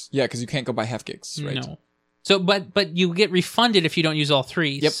 Right. Yeah, because you can't go by half gigs, right? No. So, but you get refunded if you don't use all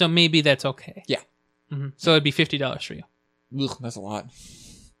 3. Yep. So maybe that's okay. Yeah. So it'd be $50 for you. Ugh, that's a lot.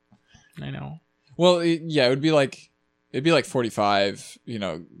 I know. Well, it'd be like 45,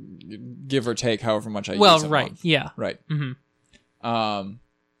 give or take however much I use. Well, a right. month. Yeah. Right.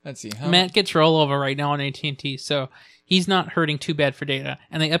 Let's see. Matt gets rollover right now on AT&T, so he's not hurting too bad for data.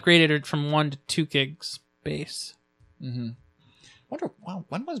 And they upgraded it from 1 to 2 gigs base. Wow,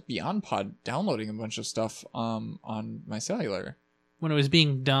 when was Beyond Pod downloading a bunch of stuff on my cellular? When it was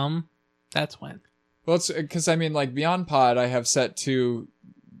being dumb, that's when. Well, it's because Beyond Pod I have set to.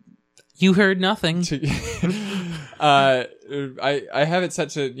 You heard nothing. I have it set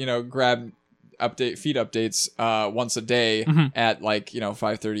to grab feed updates once a day at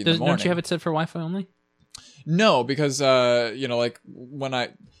 5:30 in the morning. Don't you have it set for Wi-Fi only? No, because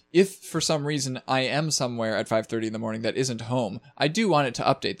if for some reason I am somewhere at 5:30 in the morning that isn't home, I do want it to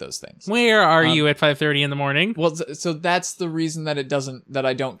update those things. Where are you at 5:30 in the morning? Well, so that's the reason that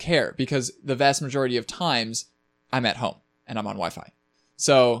I don't care, because the vast majority of times I'm at home and I'm on Wi-Fi.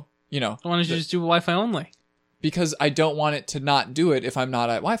 So, why don't you just do Wi-Fi only? Because I don't want it to not do it if I'm not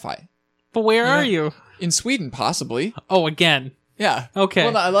at Wi-Fi. But where are you? In Sweden, possibly. Oh, again. Yeah. Okay.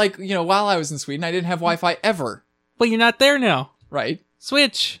 Well, while I was in Sweden, I didn't have Wi-Fi ever. But you're not there now. Right.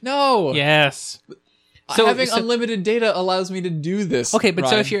 Switch. No. Yes. So having unlimited data allows me to do this. Okay, but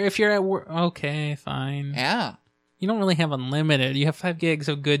Ryan. so if you're at work, okay, fine. Yeah. You don't really have unlimited. You have 5 gigs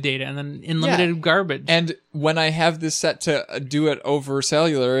of good data and then unlimited garbage. And when I have this set to do it over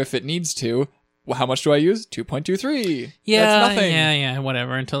cellular, if it needs to, well, how much do I use? 2.23. Yeah. That's nothing. Yeah.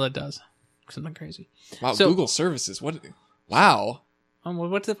 Whatever. Until it does something crazy. Wow. So, Google services. What? Wow.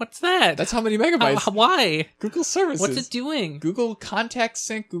 What's that? That's how many megabytes. Why? Google services. What's it doing? Google Contact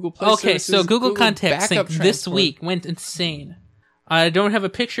Sync, Google Play Services. Okay, so Google Contact Sync Transport. this week went insane. I don't have a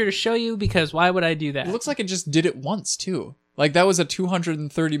picture to show you because why would I do that? It looks like it just did it once too. That was a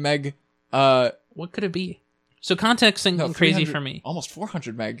 230 meg. What could it be? So Contact Sync went crazy for me. Almost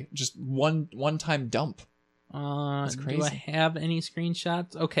 400 meg, just one time dump. That's crazy. Do I have any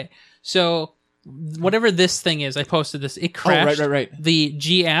screenshots? Okay, so whatever this thing is, I posted this. It crashed. Oh, right. The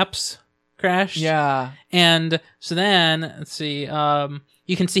G apps crashed. Yeah. And so then, let's see.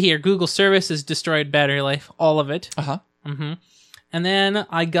 You can see here, Google Services destroyed battery life, all of it. Uh-huh. And then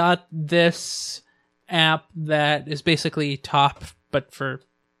I got this app that is basically Top, but for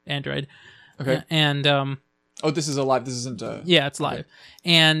Android. Okay. And this is a live. This isn't a... Yeah, it's live. Okay.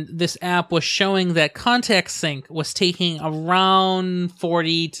 And this app was showing that Contact Sync was taking around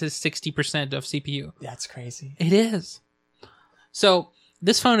 40 to 60% of CPU. That's crazy. It is. So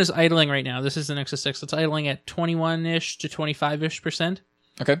this phone is idling right now. This is the Nexus 6. It's idling at 21-ish to 25-ish%.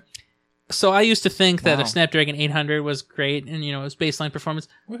 Okay. So I used to think that a Snapdragon 800 was great and, it was baseline performance.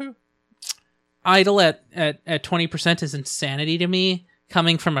 Woohoo. Idle at 20% is insanity to me,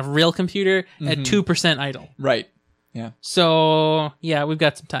 coming from a real computer at 2% idle. Right. Yeah. So, yeah, we've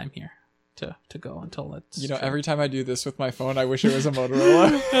got some time here to go until it's... every time I do this with my phone, I wish it was a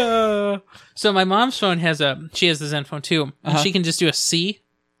Motorola. So my mom's phone has the Zenfone 2, and she can just do a C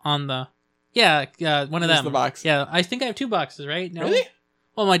on the... Yeah, one of them. The box. Yeah, I think I have 2 boxes, right? No? Really?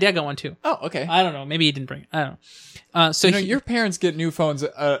 Well, my dad got one too. Oh, okay. I don't know. Maybe he didn't bring it. I don't know. So your parents get new phones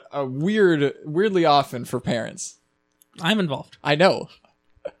weirdly often for parents. I'm involved. I know.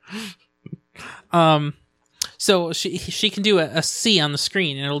 So she can do a C on the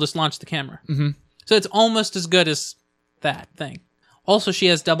screen and it'll just launch the camera. Mm-hmm. So it's almost as good as that thing. Also, she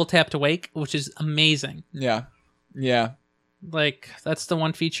has double tap to wake, which is amazing. Yeah. Yeah. That's the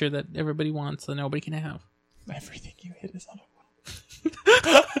one feature that everybody wants that nobody can have. Everything you hit is on a...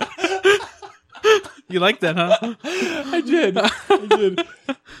 You like that, huh? I did.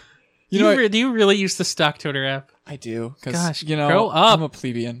 Do you really use the stock Twitter app? I do. Gosh, Because, you know, grow up. I'm a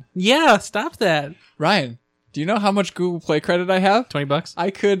plebeian. Yeah, stop that. Ryan, do you know how much Google Play credit I have? $20.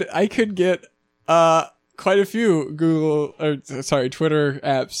 I could get quite a few Twitter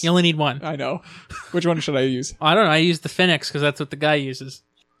apps. You only need one. I know. Which one should I use? I don't know. I use the Phoenix because that's what the guy uses.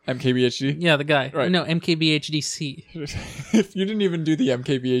 MKBHD? Yeah, the guy. Right. No, MKBHDC. You didn't even do the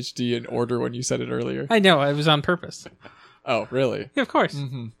MKBHD in order when you said it earlier. I know. It was on purpose. Oh, really? Yeah, of course.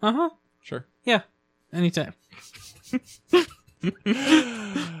 Mm-hmm. Uh-huh. Sure. Yeah. Anytime.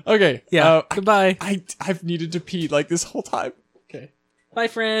 Okay. Yeah. Goodbye. I've needed to pee like this whole time. Okay. Bye,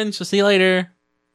 friends. We'll see you later.